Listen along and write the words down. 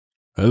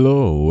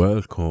Hello,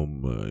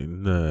 welcome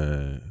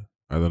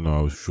I don't know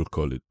how I should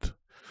call it.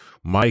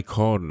 My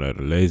corner,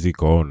 lazy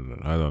corner,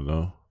 I don't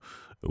know,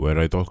 where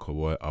I talk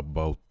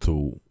about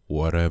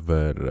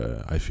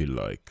whatever I feel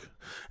like.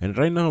 And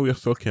right now we are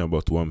talking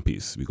about One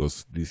Piece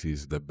because this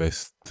is the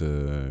best.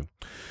 I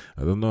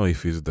don't know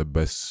if it's the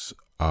best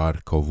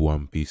arc of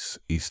One Piece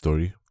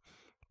history,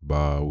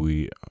 but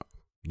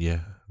yeah,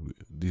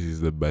 this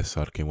is the best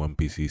arc in One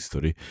Piece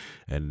history,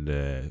 and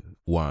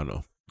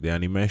Wano. The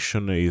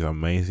animation is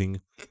amazing.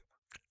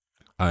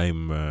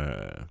 I'm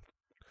a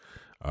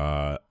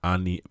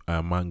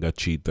manga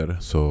cheater,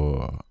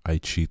 so I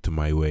cheat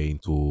my way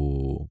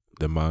into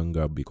the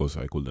manga because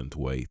I couldn't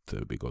wait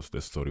because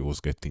the story was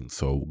getting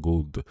so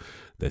good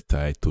that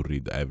I had to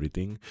read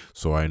everything.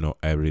 So I know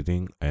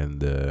everything,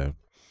 and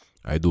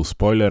I do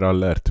spoiler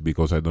alert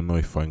because I don't know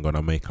if I'm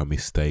gonna make a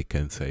mistake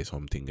and say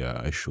something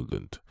I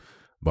shouldn't.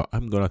 But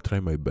I'm gonna try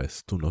my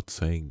best to not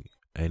saying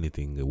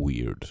anything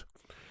weird.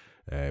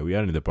 We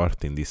are in the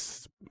part in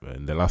this.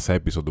 In the last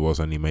episode was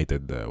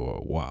animated.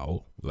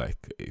 Wow!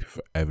 Like if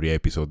every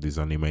episode is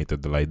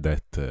animated like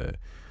that,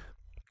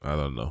 I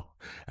don't know.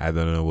 I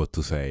don't know what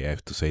to say. I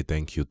have to say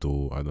thank you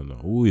to I don't know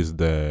who is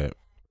the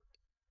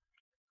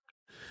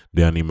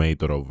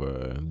animator of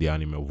the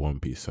anime of One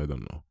Piece. I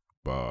don't know,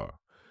 but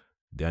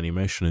the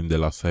animation in the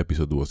last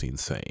episode was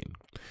insane.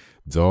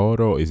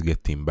 Zoro is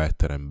getting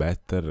better and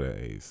better.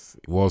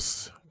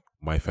 Was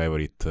my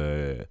favorite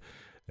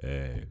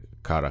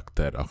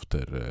character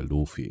after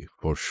Luffy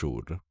for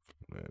sure.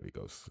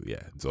 Because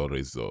yeah, Zoro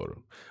is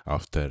Zoro.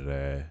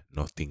 After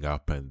nothing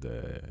happened,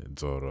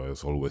 Zoro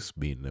has always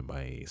been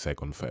my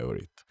second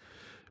favorite.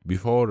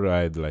 Before I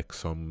had like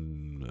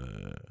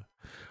some.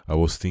 I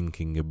was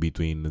thinking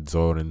between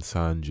Zoro and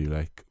Sanji,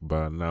 like,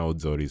 but now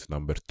Zoro is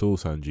number two,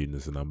 Sanji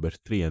is number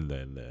three, and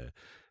then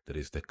there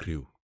is the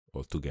crew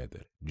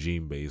altogether.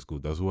 Jinbei is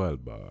good as well,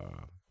 but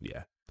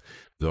yeah,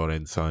 Zoro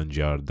and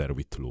Sanji are there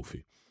with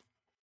Luffy.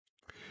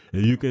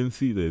 And you can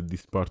see that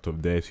this part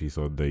of the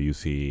episode that you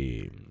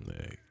see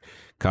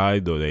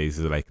Kaido that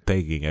is like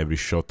taking every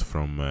shot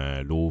from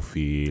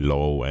Luffy,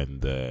 Law,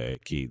 and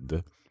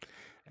Kid,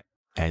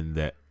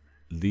 and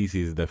this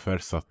is the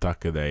first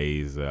attack that he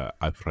is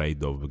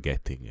afraid of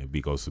getting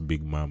because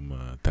Big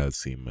Mom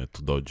tells him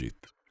to dodge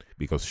it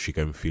because she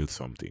can feel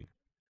something.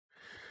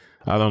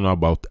 I don't know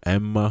about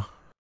Enma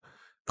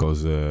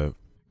because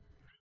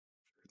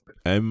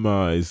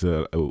Enma is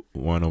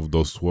one of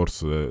those words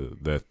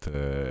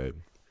that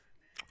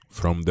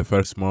from the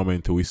first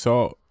moment we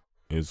saw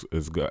it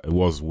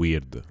was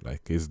weird.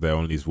 Like it's the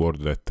only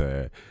sword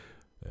that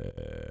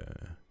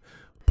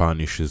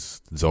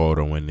punishes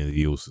Zoro when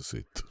he uses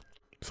it.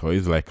 So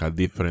it's like a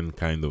different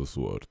kind of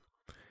sword.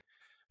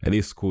 And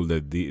it's cool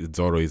that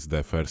Zoro is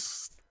the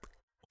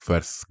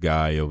first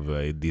guy of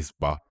this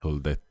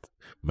battle that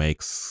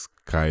makes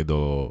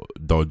Kaido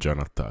dodge an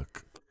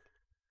attack.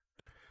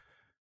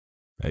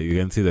 You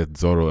can see that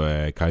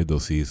Zoro Kaido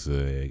sees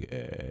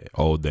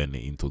Oden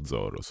into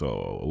Zoro.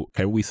 So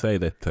can we say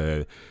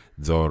that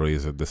Zoro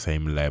is at the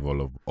same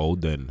level of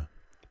Oden,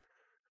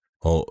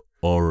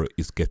 or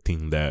is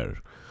getting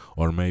there,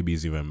 or maybe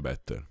is even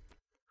better?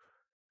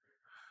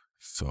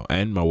 So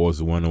Enma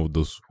was one of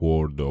those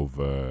sword of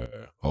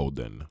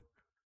Oden.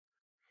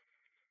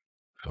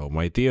 So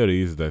my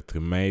theory is that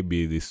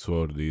maybe this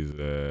sword is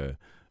a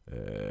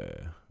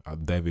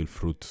devil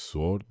fruit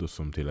sword or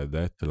something like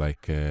that,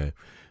 like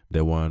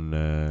the one,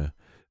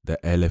 the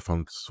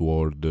elephant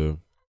sword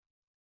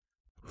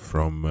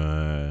from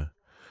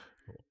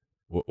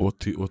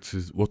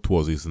what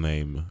was his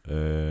name?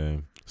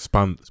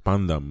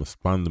 Spandman,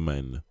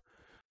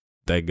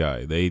 that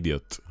guy, the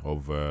idiot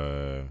of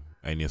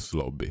Enies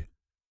Lobby.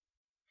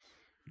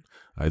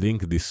 I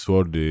think this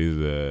sword is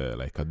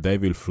like a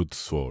devil fruit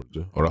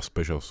sword or a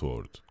special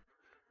sword,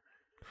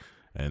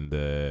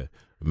 and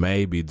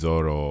maybe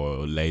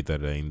Zoro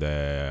later in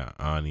the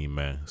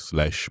anime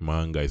slash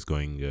manga is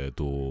going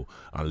to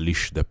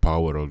unleash the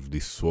power of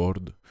this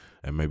sword,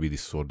 and maybe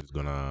this sword is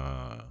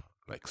gonna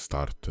like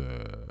start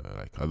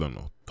like I don't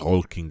know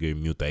talking,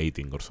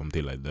 mutating or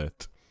something like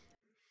that.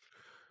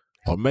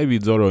 Or maybe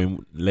Zoro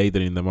later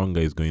in the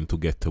manga is going to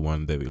get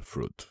one devil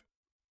fruit.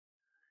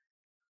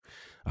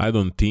 I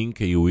don't think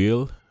he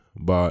will,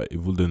 but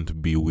it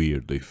wouldn't be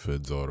weird if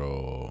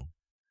Zoro,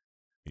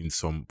 in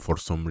some for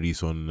some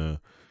reason,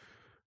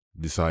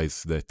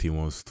 decides that he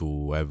wants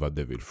to have a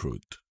devil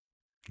fruit.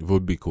 It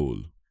would be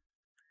cool.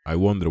 I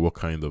wonder what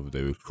kind of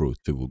devil fruit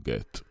he will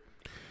get.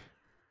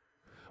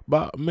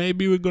 But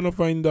maybe we're gonna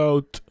find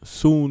out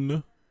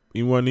soon,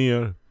 in 1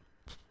 year,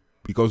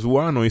 because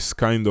Wano is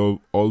kind of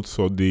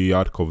also the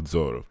arc of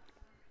Zoro.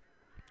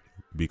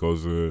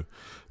 Because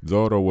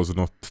Zoro was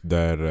not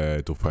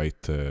there to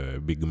fight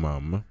Big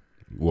Mom,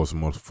 was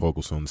more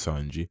focused on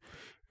Sanji.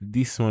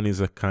 This one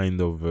is a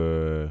kind of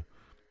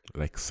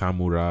like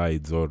samurai.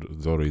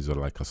 Zoro is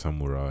like a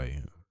samurai,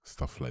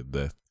 stuff like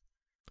that.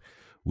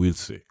 We'll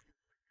see.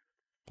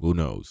 Who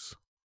knows?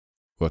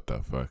 What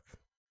the fuck?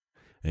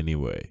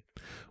 Anyway,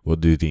 what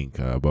do you think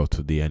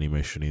about the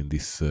animation in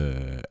this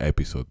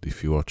episode?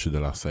 If you watch the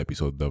last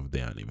episode of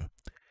the anime,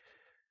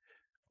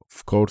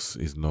 of course,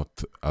 it's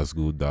not as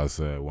good as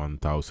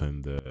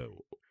 1000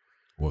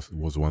 was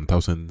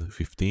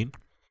 1015,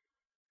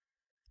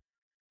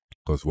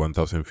 because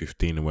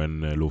 1015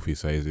 when Luffy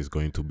says he's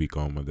going to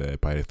become the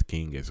Pirate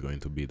King is going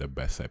to be the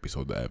best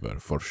episode ever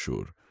for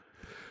sure.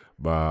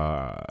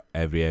 But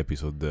every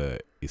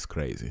episode is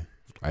crazy.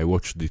 I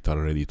watched it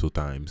already 2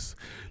 times.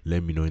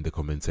 Let me know in the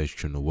comment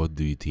section what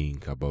do you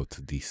think about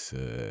this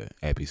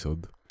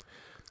episode,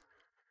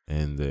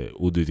 and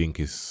who do you think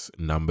is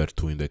number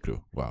 2 in the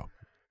crew? Wow,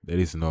 there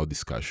is no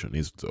discussion.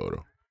 It's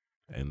Zoro,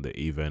 and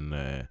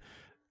even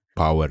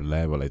power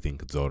level, I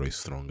think Zoro is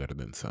stronger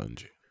than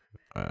Sanji.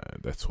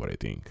 That's what I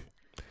think.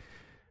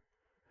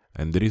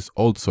 And there is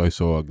also, I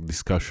saw a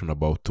discussion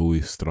about who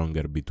is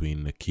stronger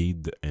between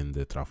Kid and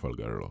the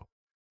Trafalgar Law.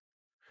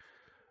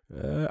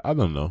 I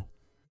don't know.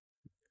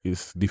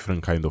 It's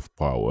different kind of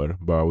power,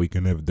 but we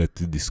can have that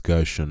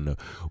discussion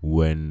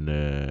when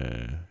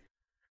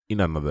in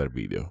another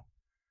video.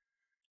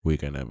 We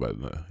can have it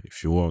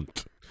if you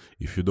want.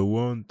 If you don't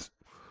want,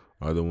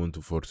 I don't want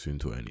to force you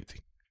into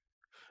anything.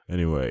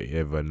 Anyway,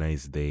 have a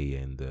nice day,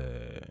 and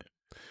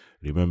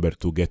remember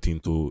to get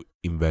into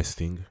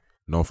investing.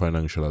 No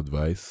financial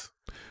advice,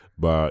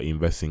 but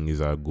investing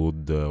is a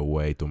good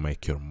way to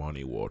make your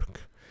money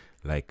work.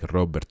 Like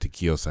Robert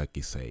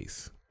Kiyosaki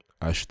says,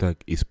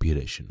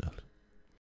 #inspirational.